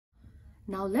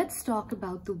Now let's talk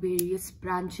about the various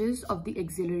branches of the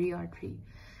axillary artery.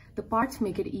 The parts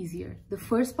make it easier. The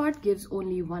first part gives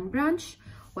only one branch,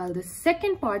 while the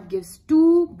second part gives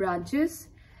two branches.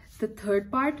 The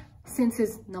third part, since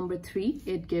it's number 3,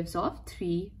 it gives off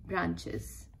 3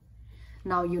 branches.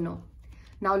 Now you know.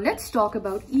 Now let's talk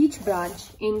about each branch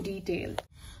in detail.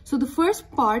 So the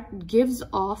first part gives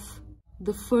off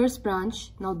the first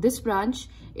branch. Now this branch,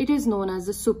 it is known as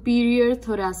the superior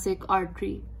thoracic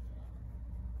artery.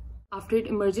 After it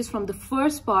emerges from the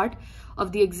first part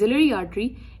of the axillary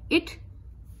artery, it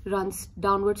runs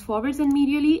downwards, forwards and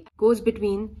medially, goes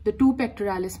between the two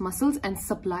pectoralis muscles and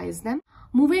supplies them.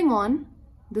 Moving on,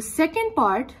 the second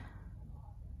part,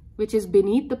 which is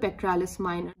beneath the pectoralis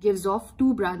minor, gives off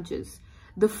 2 branches.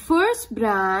 The first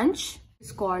branch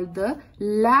is called the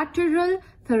lateral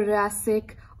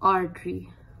thoracic artery.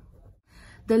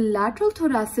 The lateral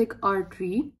thoracic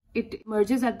artery, it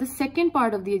emerges at the second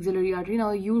part of the axillary artery.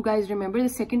 Now you guys remember the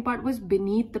second part was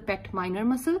beneath the pect minor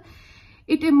muscle.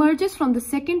 It emerges from the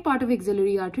second part of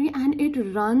axillary artery and it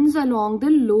runs along the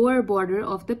lower border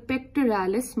of the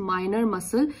pectoralis minor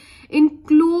muscle in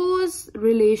close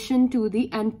relation to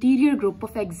the anterior group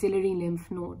of axillary lymph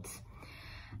nodes.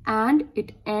 And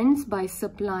it ends by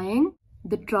supplying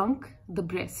the trunk, the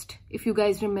breast. If you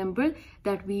guys remember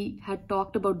that we had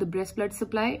talked about the breast blood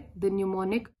supply, the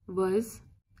mnemonic was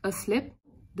a slip.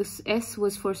 This S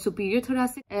was for superior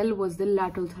thoracic, L was the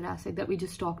lateral thoracic that we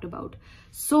just talked about.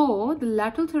 So the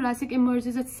lateral thoracic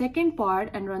emerges at second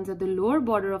part and runs at the lower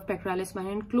border of pectoralis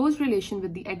minor in close relation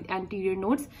with the anterior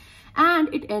nodes,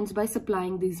 and it ends by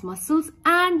supplying these muscles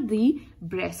and the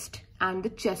breast and the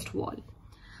chest wall.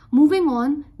 Moving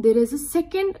on, there is a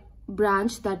second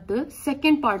branch that the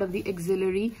second part of the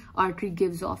axillary artery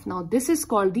gives off. Now this is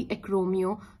called the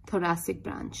acromio thoracic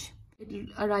branch. It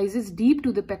arises deep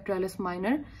to the pectoralis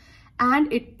minor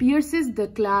and it pierces the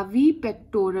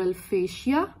clavipectoral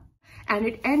fascia, and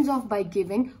it ends off by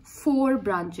giving 4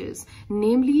 branches,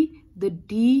 namely the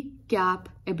D-cap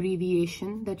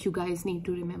abbreviation that you guys need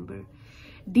to remember.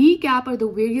 D-cap are the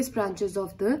various branches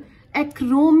of the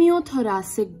acromio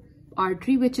thoracic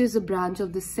artery, which is a branch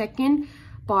of the second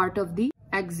part of the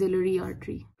axillary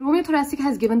artery. Acromio thoracic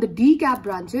has given the D-cap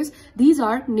branches. These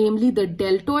are namely the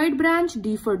deltoid branch,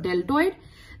 D for deltoid.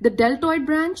 The deltoid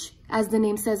branch, as the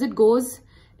name says, it goes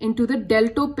into the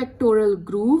deltopectoral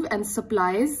groove and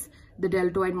supplies the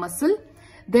deltoid muscle.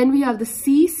 Then we have the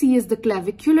C. C is the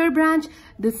clavicular branch.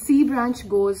 The C branch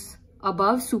goes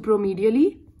above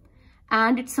supromedially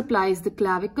and it supplies the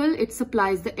clavicle. It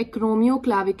supplies the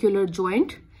acromioclavicular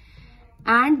joint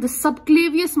and the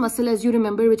subclavius muscle, as you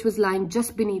remember, which was lying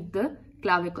just beneath the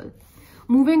clavicle.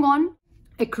 Moving on,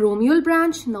 acromial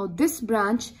branch. Now this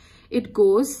branch, it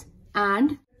goes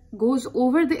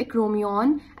over the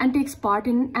acromion and takes part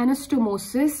in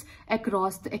anastomosis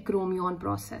across the acromion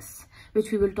process,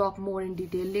 which we will talk more in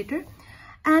detail later.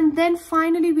 And then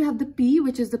finally we have the P,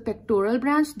 which is the pectoral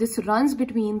branch. This runs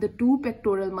between the two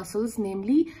pectoral muscles,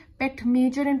 namely pect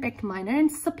major and pect minor,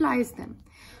 and supplies them.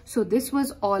 So this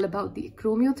was all about the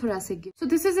acromiothoracic. So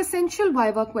this is essential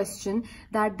viva question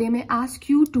that they may ask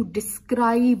you to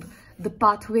describe the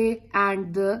pathway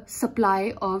and the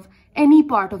supply of any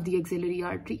part of the axillary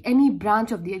artery, any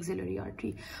branch of the axillary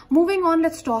artery. Moving on,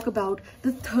 let's talk about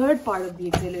the third part of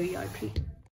the axillary artery.